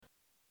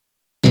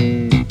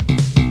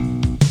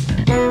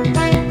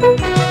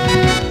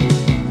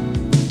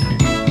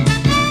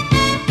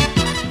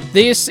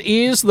This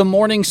is the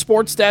Morning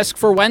Sports Desk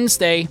for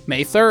Wednesday,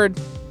 May 3rd.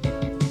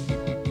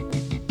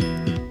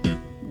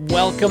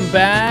 Welcome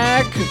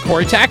back,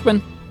 Corey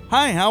Tackman.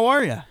 Hi, how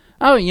are you?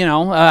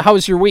 Oh, how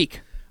was your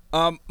week?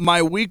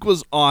 My week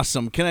was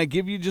awesome. Can I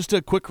give you just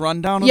a quick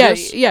rundown of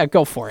this? Yeah,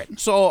 go for it.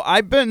 So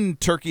I've been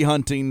turkey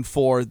hunting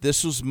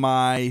this was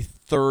my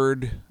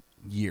third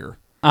year.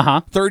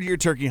 Third year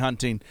turkey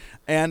hunting,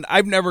 and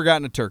I've never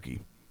gotten a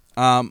turkey,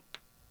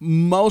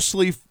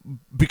 mostly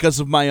because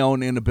of my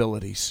own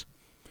inabilities.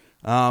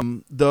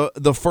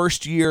 The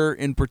first year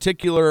in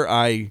particular,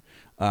 I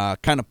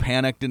kind of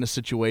panicked in a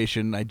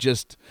situation. I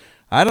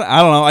don't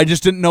know. I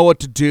just didn't know what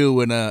to do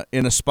in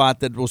a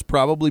spot that was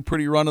probably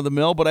pretty run of the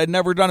mill, but I'd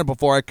never done it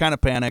before. I kind of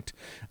panicked,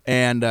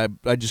 and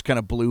I just kind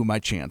of blew my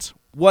chance.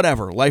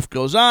 Whatever, life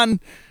goes on.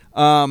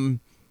 And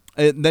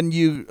then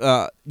you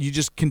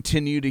just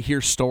continue to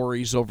hear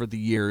stories over the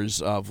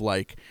years of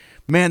like,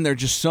 man, there are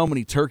just so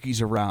many turkeys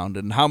around,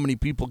 and how many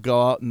people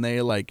go out and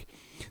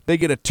they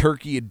get a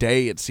turkey a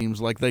day. It seems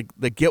like they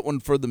get one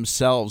for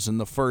themselves in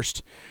the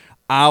first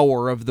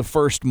hour of the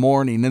first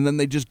morning, and then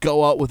they just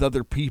go out with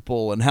other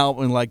people and help.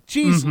 And like,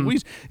 geez,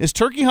 is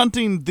turkey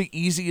hunting the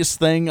easiest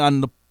thing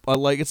on the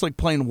it's like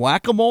playing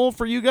whack-a-mole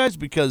for you guys?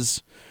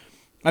 Because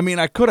I mean,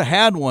 I could have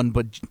had one,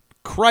 but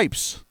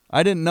cripes,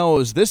 I didn't know it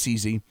was this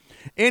easy.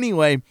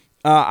 Anyway,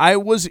 I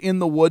was in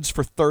the woods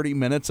for 30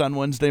 minutes on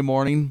Wednesday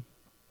morning,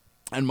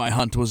 and my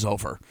hunt was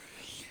over.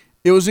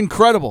 It was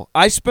incredible.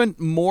 I spent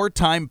more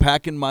time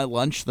packing my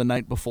lunch the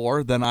night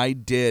before than I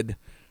did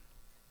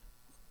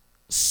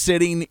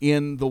sitting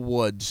in the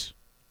woods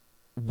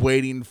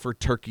waiting for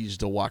turkeys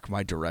to walk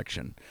my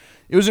direction.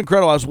 It was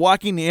incredible. I was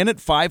walking in at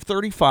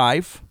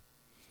 5:35.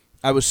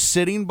 I was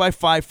sitting by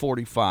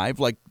 5:45,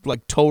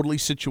 like totally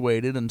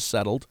situated and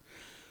settled.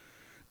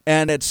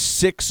 And at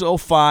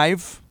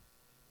 6:05,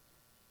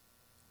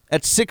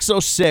 at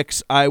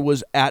 6:06, I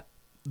was at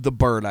the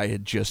bird I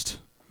had just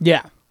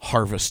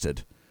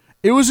harvested.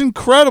 It was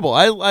incredible.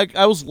 I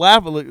was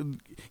laughing.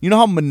 You know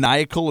how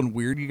maniacal and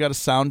weird you got to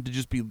sound to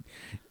just be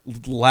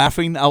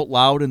laughing out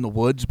loud in the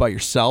woods by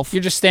yourself?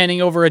 You're just standing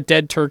over a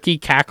dead turkey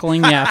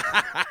cackling, yeah.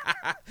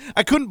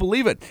 I couldn't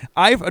believe it.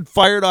 I had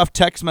fired off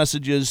text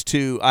messages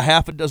to a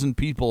half a dozen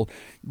people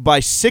by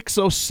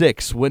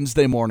 6:06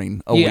 Wednesday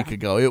morning a week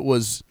ago. It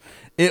was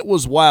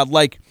wild.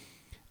 Like,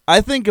 I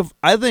think if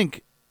I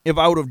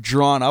would have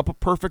drawn up a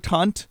perfect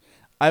hunt,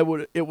 it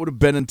would have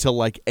been until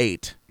like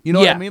 8. You know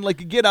what I mean?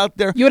 Like, you get out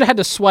there. You would have had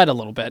to sweat a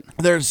little bit.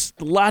 There's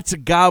lots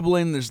of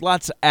gobbling. There's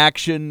lots of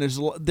action.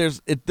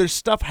 There's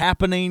stuff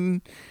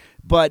happening,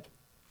 but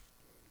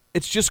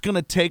it's just going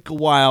to take a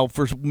while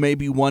for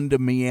maybe one to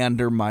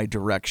meander my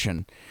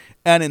direction.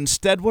 And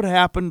instead what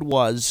happened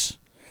was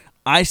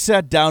I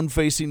sat down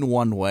facing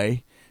one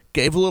way,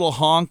 gave a little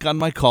honk on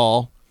my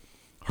call,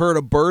 heard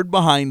a bird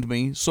behind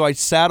me, so I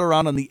sat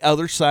around on the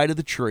other side of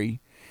the tree.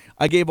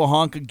 I gave a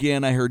honk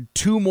again. I heard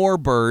 2 more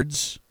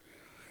birds.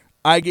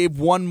 I gave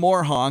 1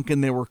 more honk,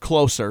 and they were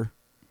closer.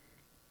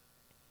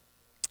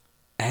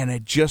 And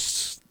it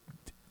just,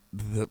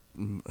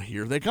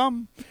 here they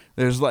come.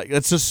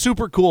 It's a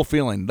super cool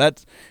feeling.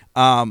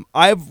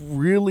 I've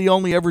really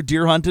only ever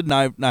deer hunted,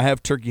 and I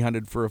have turkey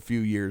hunted for a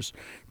few years.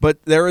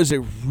 But there is a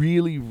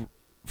really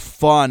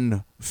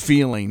fun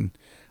feeling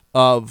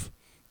of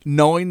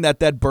knowing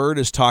that bird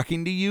is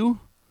talking to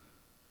you,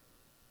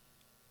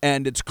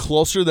 and it's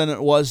closer than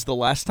it was the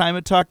last time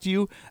it talked to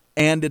you,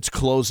 and it's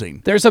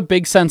closing. There's a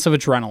big sense of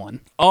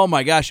adrenaline. Oh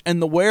my gosh.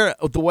 And the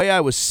way I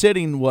was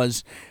sitting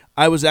was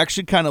I was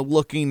actually kind of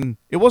looking,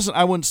 it wasn't,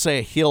 I wouldn't say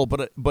a hill,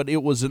 but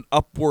it was an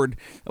upward.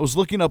 I was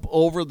looking up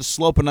over the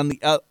slope and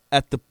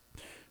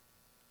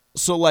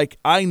so like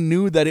I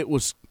knew that it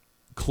was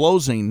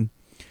closing,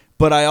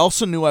 but I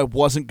also knew I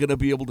wasn't going to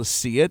be able to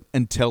see it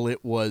until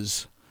it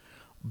was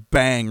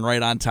bang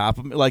right on top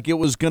of me. Like it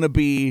was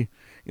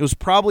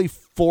probably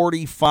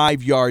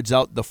 45 yards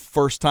out the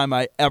first time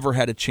I ever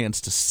had a chance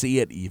to see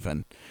it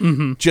even,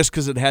 just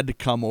because it had to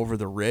come over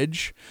the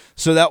ridge.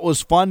 So that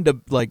was fun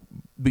to like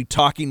be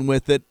talking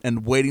with it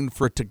and waiting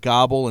for it to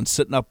gobble and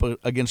sitting up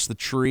against the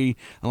tree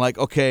and like,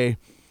 okay,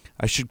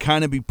 I should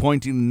kind of be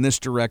pointing in this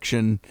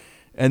direction,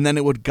 and then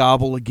it would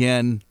gobble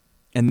again.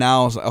 And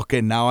now I was like,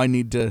 okay,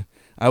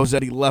 I was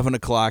at 11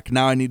 o'clock.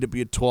 Now I need to be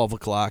at 12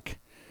 o'clock.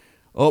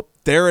 Oh,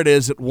 there it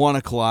is at 1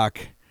 o'clock.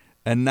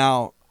 And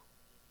now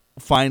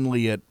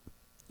finally at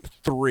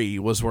 3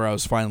 was where I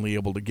was finally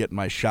able to get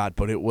my shot.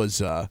 But it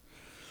was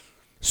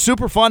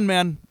super fun,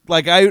 man.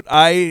 Like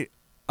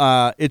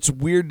it's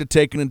weird to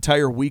take an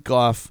entire week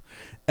off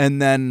and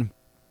then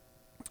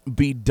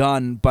be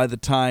done by the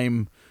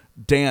time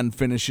Dan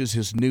finishes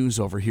his news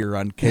over here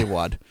on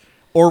KWAD.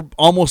 Or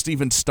almost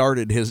even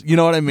started his, you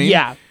know what I mean?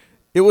 Yeah.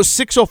 It was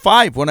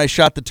 6:05 when I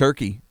shot the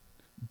turkey.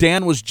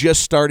 Dan was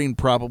just starting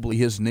probably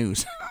his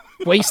news.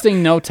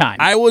 Wasting no time.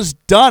 I was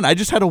done. I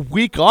just had a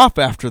week off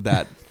after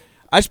that.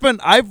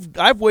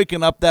 I've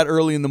waken up that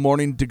early in the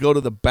morning to go to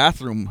the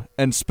bathroom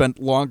and spent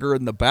longer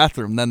in the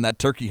bathroom than that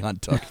turkey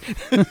hunt took.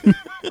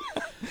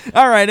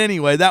 All right.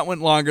 Anyway, that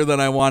went longer than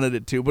I wanted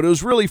it to, but it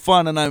was really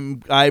fun, and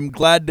I'm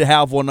glad to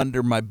have one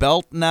under my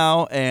belt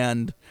now.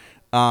 And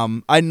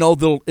I know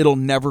that it'll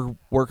never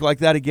work like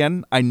that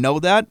again. I know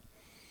that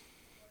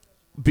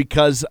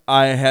because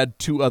I had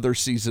 2 other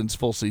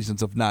full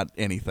seasons of not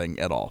anything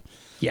at all.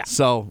 Yeah.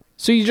 So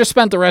you just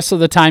spent the rest of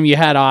the time you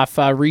had off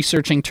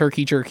researching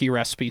turkey jerky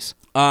recipes.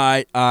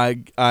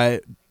 I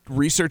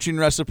researching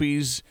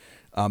recipes,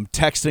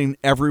 texting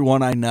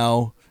everyone I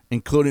know,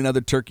 including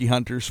other turkey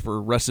hunters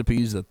for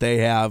recipes that they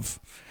have.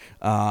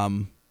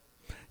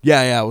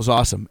 Yeah, it was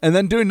awesome. And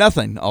then doing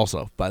nothing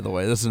also, by the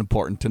way. This is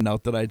important to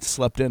note that I'd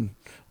slept in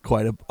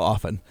quite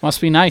often.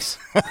 Must be nice.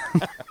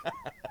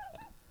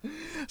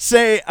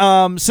 Say,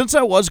 since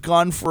I was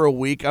gone for a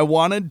week, I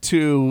wanted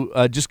to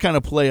just kind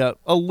of play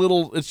a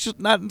little. It's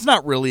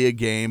not really a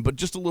game, but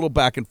just a little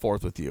back and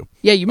forth with you.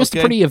 Yeah, you missed a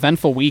pretty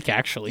eventful week,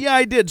 actually. Yeah,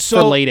 I did.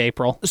 For late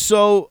April.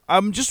 So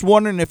I'm just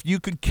wondering if you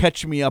could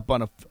catch me up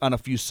on a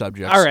few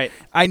subjects. All right.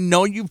 I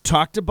know you've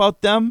talked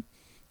about them,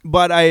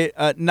 but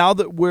now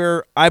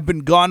that I've been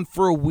gone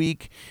for a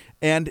week,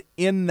 and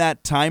in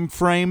that time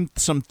frame,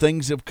 some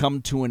things have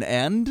come to an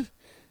end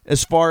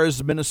as far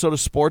as Minnesota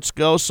sports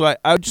go. So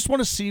I just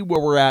want to see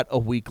where we're at a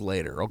week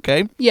later,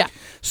 okay? Yeah.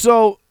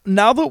 So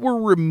now that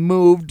we're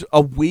removed a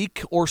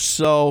week or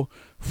so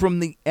from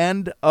the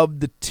end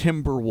of the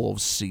Timberwolves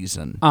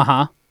season.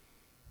 Uh-huh.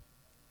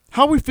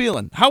 How are we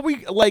feeling?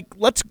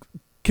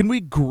 Can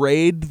we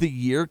grade the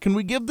year? Can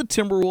we give the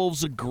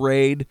Timberwolves a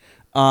grade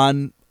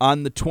on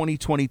the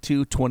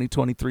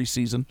 2022-2023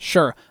 season?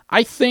 Sure.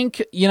 I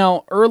think,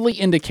 early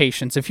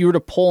indications, if you were to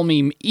poll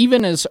me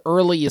even as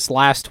early as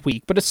last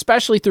week, but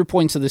especially through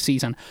points of the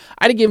season,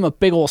 I'd give him a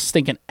big old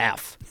stinking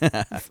F.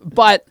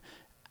 But,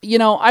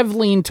 I've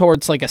leaned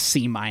towards like a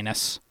C-.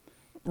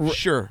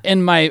 Sure.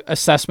 In my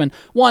assessment.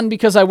 One,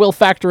 because I will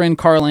factor in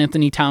Karl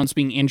Anthony Towns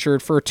being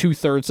injured for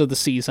 2/3 of the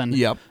season.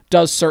 Yep.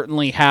 Does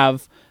certainly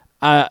have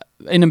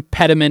an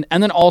impediment.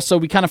 And then also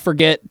we kind of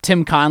forget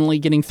Tim Connolly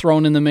getting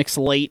thrown in the mix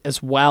late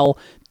as well.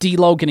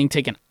 D'Lo getting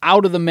taken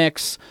out of the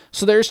mix.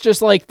 So there's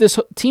just like this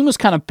team was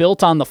kind of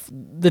built on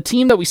the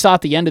team that we saw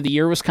at the end of the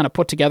year was kind of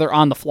put together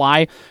on the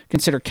fly.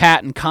 Consider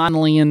Cat and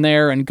Connolly in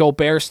there and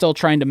Gobert still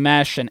trying to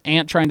mesh and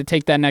Ant trying to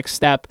take that next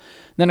step.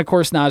 Then of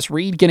course Naz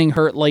Reid getting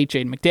hurt late,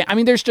 Jaden McDaniel. I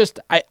mean, there's just,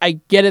 I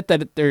get it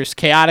that there's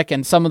chaotic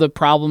and some of the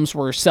problems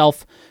were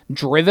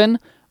self-driven,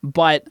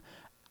 but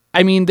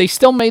I mean, they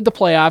still made the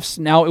playoffs.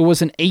 Now, it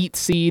was an 8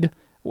 seed,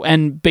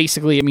 and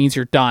basically it means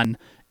you're done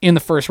in the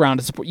first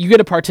round. You get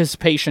a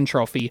participation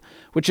trophy,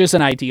 which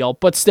isn't ideal,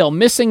 but still,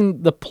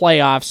 missing the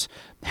playoffs,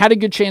 had a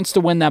good chance to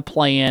win that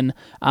play-in.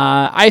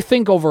 I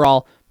think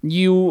overall,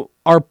 you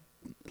are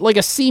like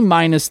a C-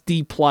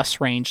 D+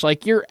 range.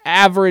 Like, you're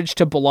average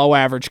to below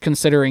average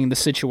considering the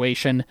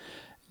situation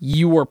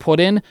you were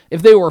put in.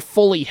 If they were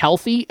fully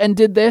healthy and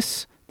did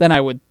this, then I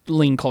would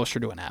lean closer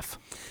to an F.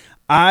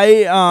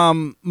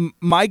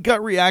 My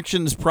gut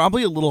reaction is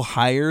probably a little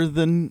higher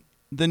than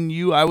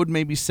you. I would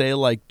maybe say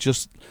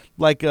just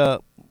a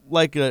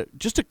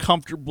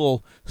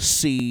comfortable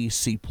C+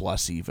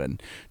 even.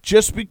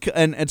 Just because,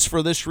 and it's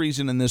for this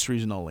reason and this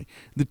reason only.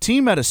 The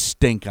team had a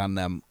stink on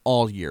them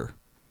all year.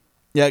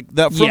 Yeah,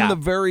 that from the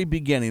very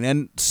beginning,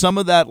 and some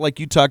of that, like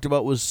you talked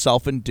about, was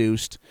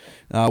self-induced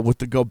with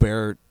the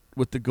Gobert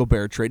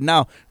trade.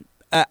 Now,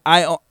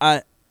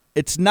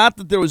 it's not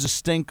that there was a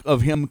stink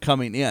of him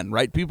coming in,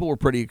 right? People were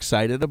pretty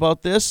excited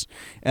about this,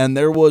 and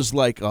there was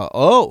like,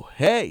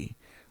 hey,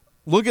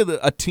 look at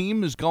a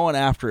team is going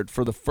after it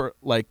for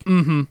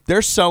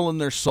they're selling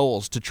their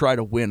souls to try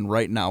to win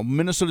right now.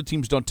 Minnesota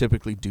teams don't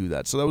typically do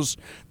that, so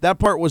that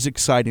part was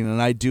exciting,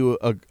 and I do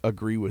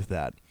agree with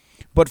that.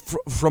 But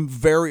from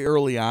very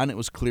early on, it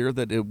was clear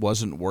that it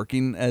wasn't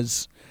working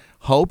as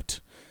hoped.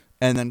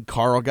 And then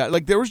Carl got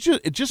there was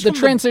just the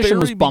transition the very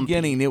was bumpy.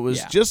 Beginning. It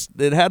was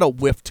it had a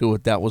whiff to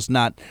it that was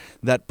not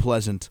that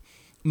pleasant.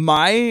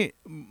 The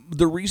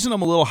reason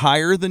I'm a little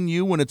higher than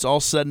you when it's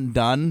all said and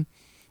done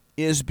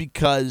is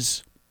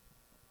because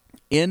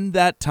in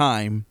that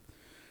time,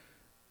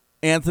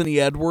 Anthony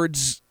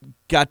Edwards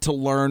got to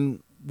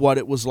learn what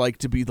it was like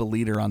to be the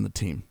leader on the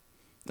team.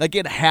 Like,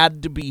 it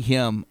had to be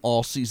him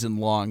all season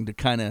long to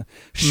kind of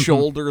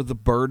shoulder the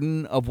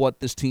burden of what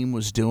this team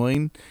was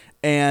doing.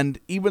 And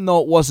even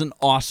though it wasn't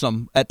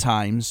awesome at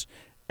times,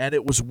 and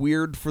it was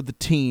weird for the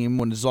team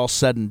when it's all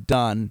said and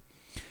done,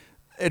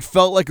 it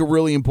felt like a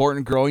really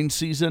important growing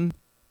season.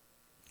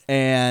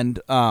 And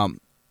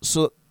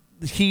so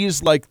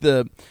he's like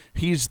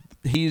he's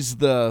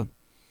the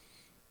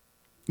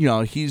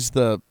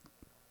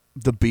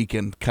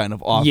beacon kind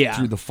of off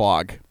through the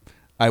fog,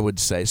 I would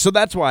say. So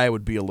that's why I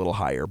would be a little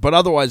higher. But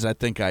otherwise, I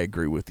think I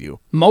agree with you.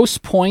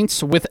 Most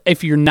points,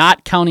 if you're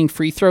not counting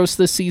free throws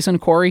this season,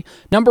 Corey,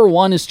 number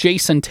 1 is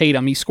Jason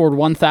Tatum. He scored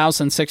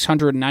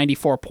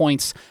 1,694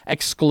 points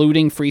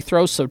excluding free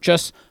throws, so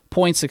just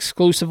points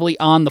exclusively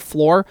on the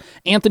floor.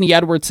 Anthony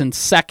Edwards in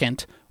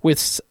second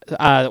with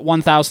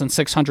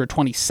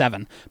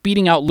 1,627,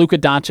 beating out Luka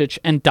Doncic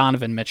and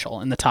Donovan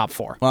Mitchell in the top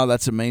 4. Wow,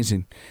 that's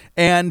amazing.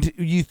 And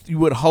you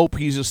would hope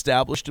he's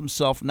established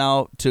himself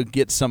now to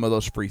get some of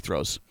those free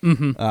throws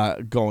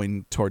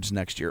going towards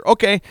next year.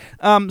 Okay,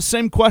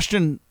 same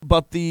question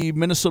about the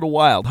Minnesota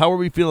Wild. How are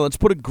we feeling? Let's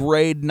put a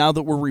grade now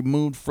that we're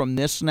removed from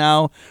this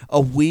now,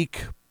 a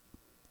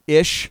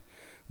week-ish.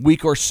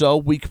 Week or so,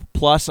 week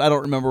plus. I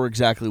don't remember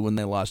exactly when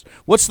they lost.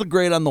 What's the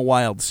grade on the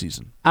Wild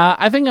season?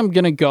 I think I'm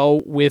gonna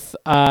go with.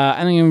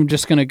 I think I'm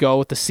just gonna go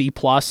with the C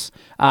plus.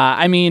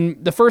 I mean,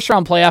 the first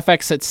round playoff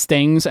exit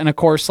stings, and of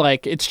course,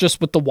 like it's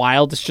just with the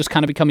Wild, it's just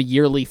kind of become a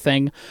yearly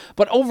thing.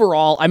 But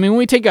overall, I mean, when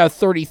we take a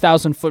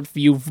 30,000 foot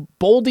view,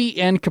 Boldy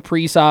and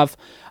Kaprizov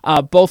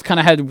both kind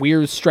of had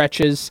weird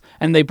stretches,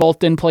 and they both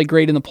didn't play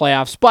great in the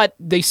playoffs. But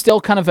they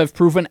still kind of have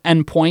proven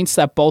endpoints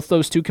that both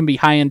those two can be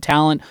high end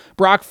talent.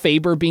 Brock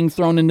Faber being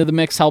thrown into the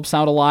mix helps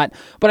out a lot.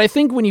 But I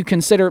think when you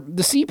consider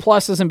the C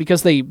plus isn't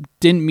because they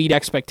didn't meet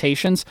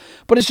expectations,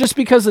 but it's just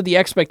because of the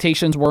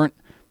expectations weren't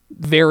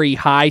very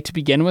high to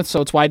begin with,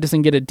 so it's why it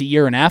doesn't get a D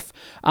or an F.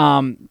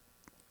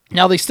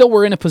 Now, they still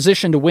were in a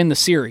position to win the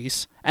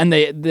series, and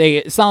they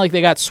it's not like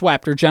they got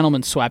swept or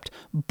gentlemen swept,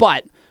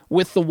 but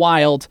with the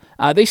Wild,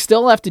 they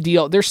still have to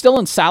deal. They're still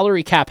in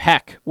salary cap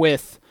heck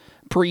with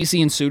Parise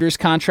and Suter's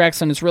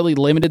contracts, and it's really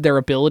limited their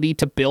ability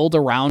to build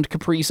around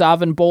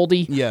Kaprizov and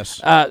Boldy. Yes.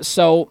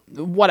 So,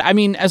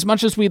 as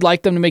much as we'd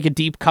like them to make a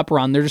deep cup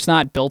run, they're just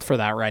not built for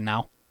that right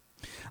now.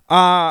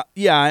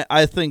 Yeah,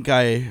 I think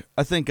I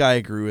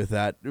agree with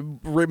that.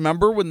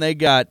 Remember when they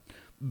got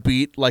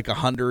beat like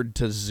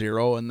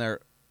 100-0 and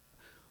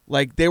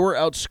they were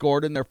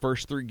outscored in their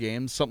first 3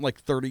 games, something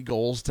like 30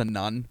 goals to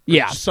none.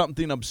 Yeah.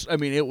 Something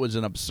it was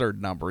an absurd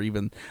number.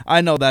 Even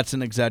I know that's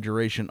an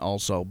exaggeration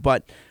also,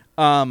 but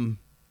for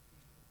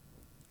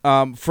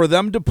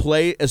them to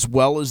play as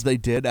well as they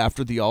did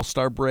after the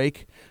All-Star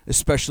break,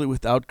 especially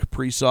without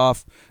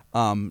Kaprizov,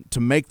 to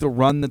make the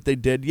run that they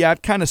did, yeah,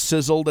 it kind of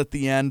sizzled at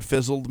the end,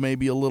 fizzled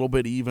maybe a little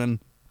bit even.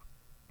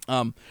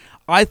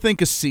 I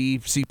think a C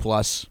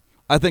plus.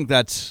 I think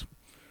that's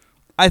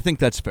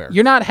fair.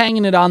 You're not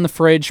hanging it on the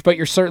fridge, but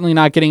you're certainly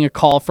not getting a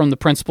call from the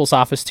principal's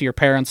office to your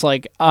parents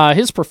like,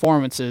 his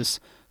performance is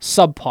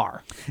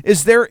subpar.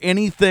 Is there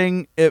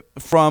anything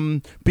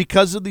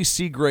because of these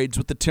C grades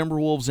with the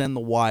Timberwolves and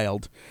the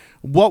Wild,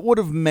 what would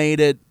have made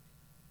it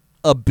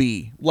a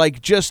B?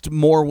 Like just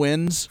more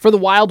wins? For the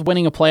Wild,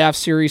 winning a playoff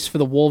series. For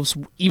the Wolves,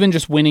 even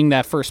just winning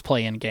that first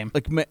play-in game.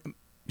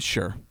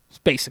 Sure.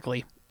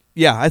 Basically.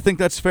 Yeah, I think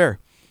that's fair.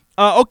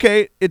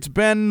 Okay, it's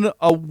been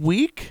a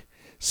week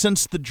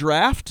since the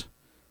draft,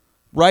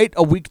 right?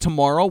 A week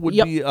tomorrow would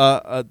be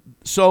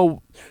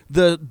so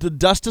the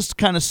dust has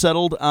kind of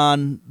settled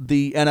on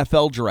the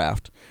NFL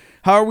draft.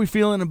 How are we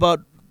feeling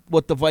about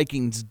what the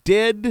Vikings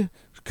did?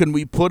 Can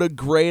we put a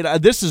grade?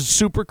 This is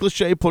super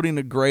cliche, putting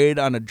a grade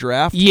on a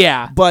draft.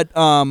 Yeah, but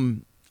how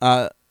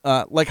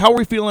are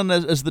we feeling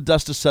as the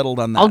dust has settled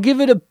on that? I'll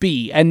give it a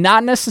B, and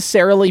not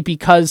necessarily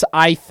because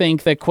I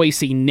think that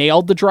Kwesi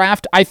nailed the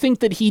draft. I think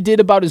that he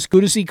did about as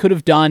good as he could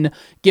have done,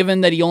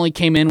 given that he only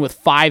came in with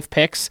 5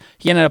 picks.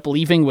 He ended up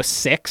leaving with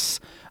 6.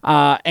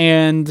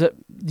 And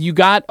you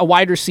got a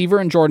wide receiver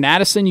in Jordan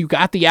Addison. You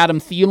got the Adam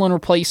Thielen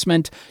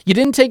replacement. You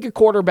didn't take a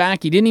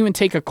quarterback. You didn't even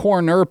take a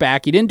corner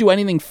back. You didn't do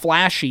anything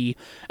flashy,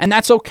 and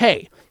that's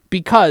okay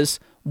because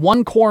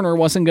one corner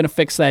wasn't going to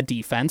fix that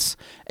defense.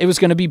 It was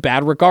going to be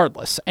bad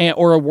regardless,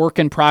 or a work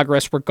in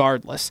progress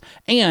regardless.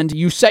 And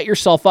you set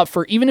yourself up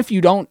for, even if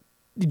you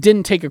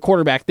didn't take a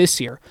quarterback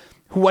this year,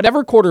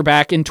 whatever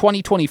quarterback in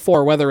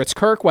 2024, whether it's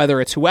Kirk,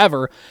 whether it's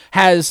whoever,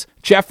 has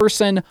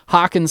Jefferson,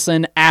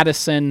 Hawkinson,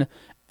 Addison,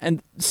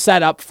 and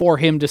set up for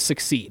him to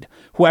succeed,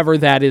 whoever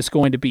that is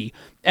going to be.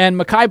 And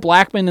Mekhi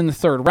Blackmon in the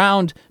 3rd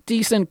round,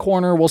 decent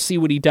corner. We'll see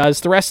what he does.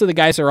 The rest of the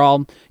guys are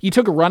all, you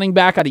took a running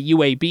back out of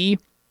UAB,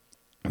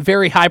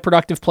 very high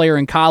productive player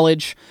in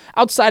college.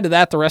 Outside of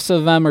that, the rest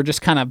of them are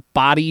just kind of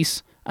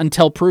bodies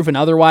until proven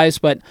otherwise.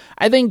 But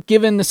I think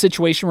given the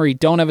situation where you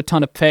don't have a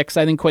ton of picks,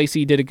 I think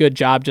Kwesi did a good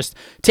job just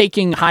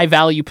taking high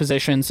value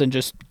positions and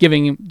just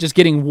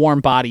getting warm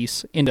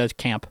bodies into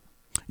camp.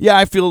 Yeah,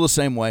 I feel the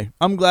same way.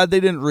 I'm glad they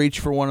didn't reach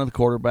for one of the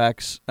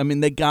quarterbacks. I mean,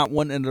 they got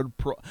one and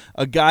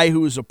a guy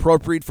who is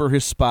appropriate for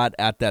his spot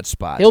at that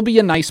spot. He'll be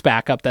a nice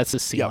backup. That's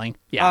his ceiling.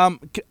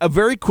 Yep. Yeah.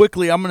 Very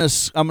quickly, I'm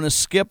gonna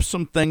skip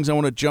some things. I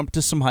want to jump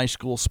to some high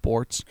school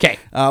sports. Okay.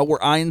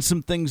 We're eyeing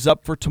some things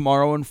up for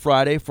tomorrow and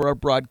Friday for our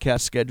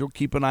broadcast schedule.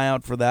 Keep an eye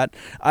out for that.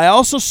 I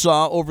also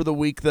saw over the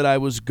week that I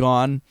was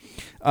gone,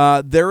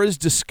 there is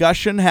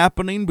discussion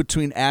happening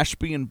between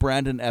Ashby and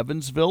Brandon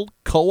Evansville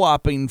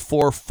co-oping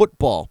for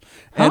football.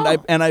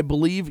 And I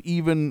believe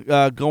even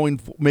going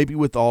maybe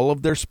with all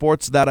of their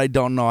sports, that I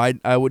don't know.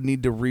 I would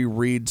need to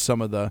reread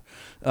some of the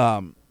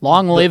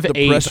long live the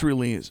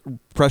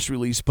press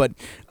release. But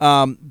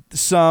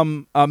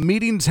some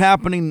meetings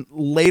happening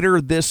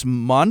later this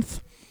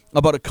month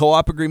about a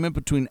co-op agreement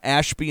between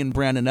Ashby and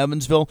Brandon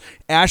Evansville.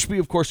 Ashby,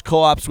 of course,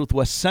 co-ops with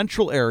West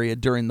Central area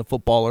during the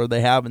football, or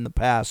they have in the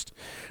past.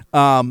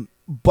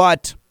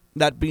 But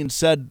that being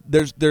said,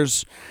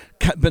 there's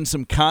been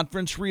some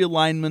conference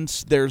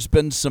realignments. There's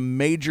been some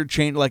major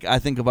change. Like I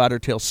think of Otter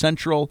Tail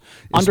Central,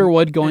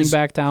 Underwood going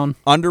back down.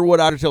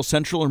 Underwood, Otter Tail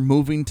Central are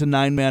moving to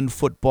 9-man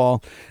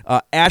football.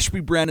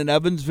 Ashby, Brandon,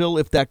 Evansville,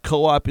 if that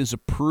co-op is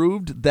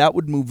approved, that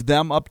would move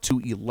them up to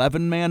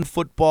 11-man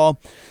football.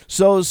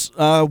 So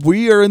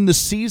we are in the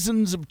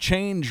seasons of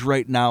change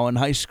right now in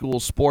high school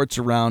sports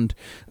around.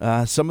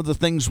 Some of the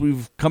things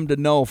we've come to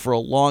know for a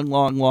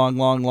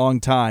long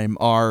time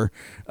are,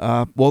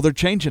 they're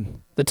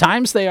changing. The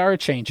times they are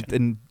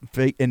changing.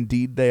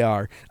 Indeed they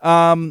are.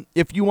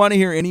 If you want to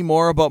hear any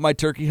more about my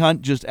turkey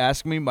hunt, just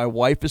ask me. My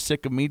wife is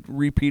sick of me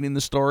repeating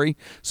the story,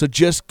 so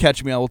just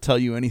catch me. I will tell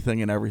you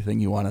anything and everything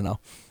you want to know.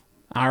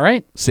 All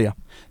right. See ya.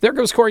 There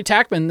goes Corey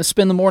Tackman, the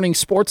Spin the Morning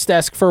Sports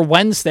Desk for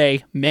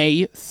Wednesday,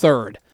 May 3rd.